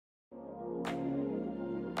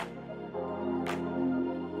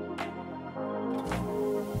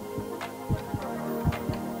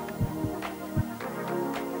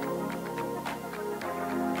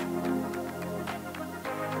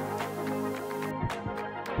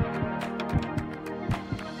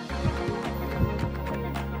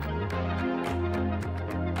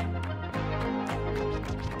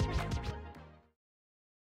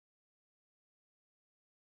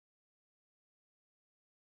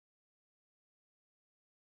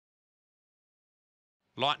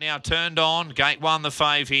Light now turned on. Gate 1, the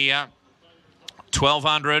fave here.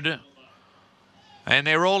 1200. And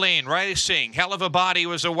they're all in, racing. Hell of a Body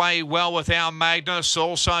was away well with our Magnus.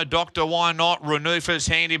 Also, Dr. Why Not, Renufa's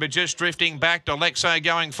handy, but just drifting back. Delexo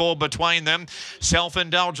going forward between them.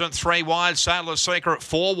 Self-Indulgent 3 wide. Sailor's Secret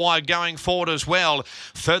 4 wide going forward as well.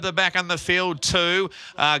 Further back on the field, 2.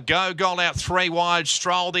 Go Goal out 3 wide.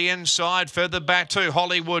 Stroll the inside. Further back to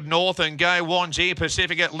Hollywood North and Go Wanji.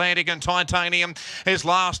 Pacific Atlantic and Titanium is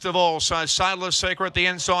last of all. So Sailor's Secret the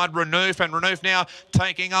inside. Renoof, and Renoof now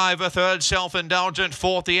taking over. Third, Self-Indulgent.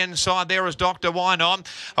 Fourth, the inside there is Dr. Why Not.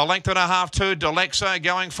 A length and a half to Delexo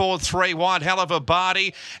going forward 3 wide. Hell of a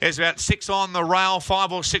Body is about 6 on the rail,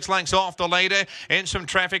 5 or 6 lengths off the leader. In some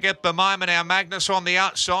traffic at the moment. Our Magnus on the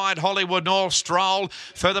outside. Hollywood North Stroll.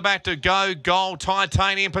 Further back to Go Gold,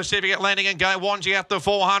 Titanium, Pacific Atlantic and Go Wanji at the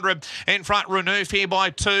 400. In front, Renoof here by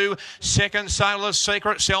 2. Second, Sailor's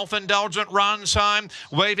Secret. Self-Indulgent runs home.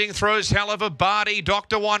 Weaving through is Hell of a Body.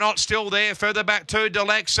 Dr. Why Not still there. Further back to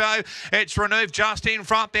Delexo. It's Renoof just in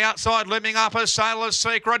front, the outside looming up as Sailor's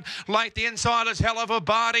Secret. Late the inside is Hell of a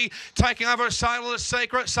Body. Taking over Sailor's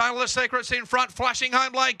Secret. Sailor's Secret's in front, flashing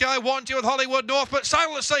home late. Go Wanji with Hollywood North, but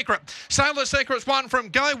Sailor's Secret. Sailor's Secret's won from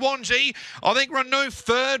Go Wanji. I think Renoof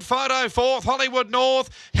third, Photo fourth, Hollywood North,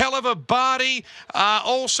 Hell of a Body.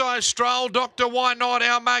 Also Stroll, Dr. Why Not,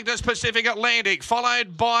 our Magnus, Pacific Atlantic.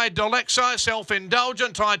 Followed by Delexo,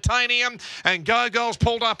 Self-Indulgent, Titanium, and Go Goals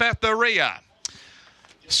pulled up at the rear.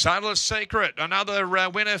 Sailor's Secret, another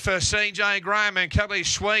winner for CJ Graham and Kelly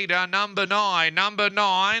Sweet, number 9. Number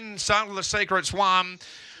 9, Sailor's Secret's won.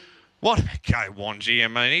 What a Go Wanji, I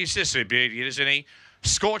mean, he's just a beauty, isn't he?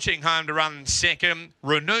 Scorching home to run second,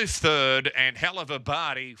 Renoof third, and Hell of a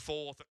Body fourth.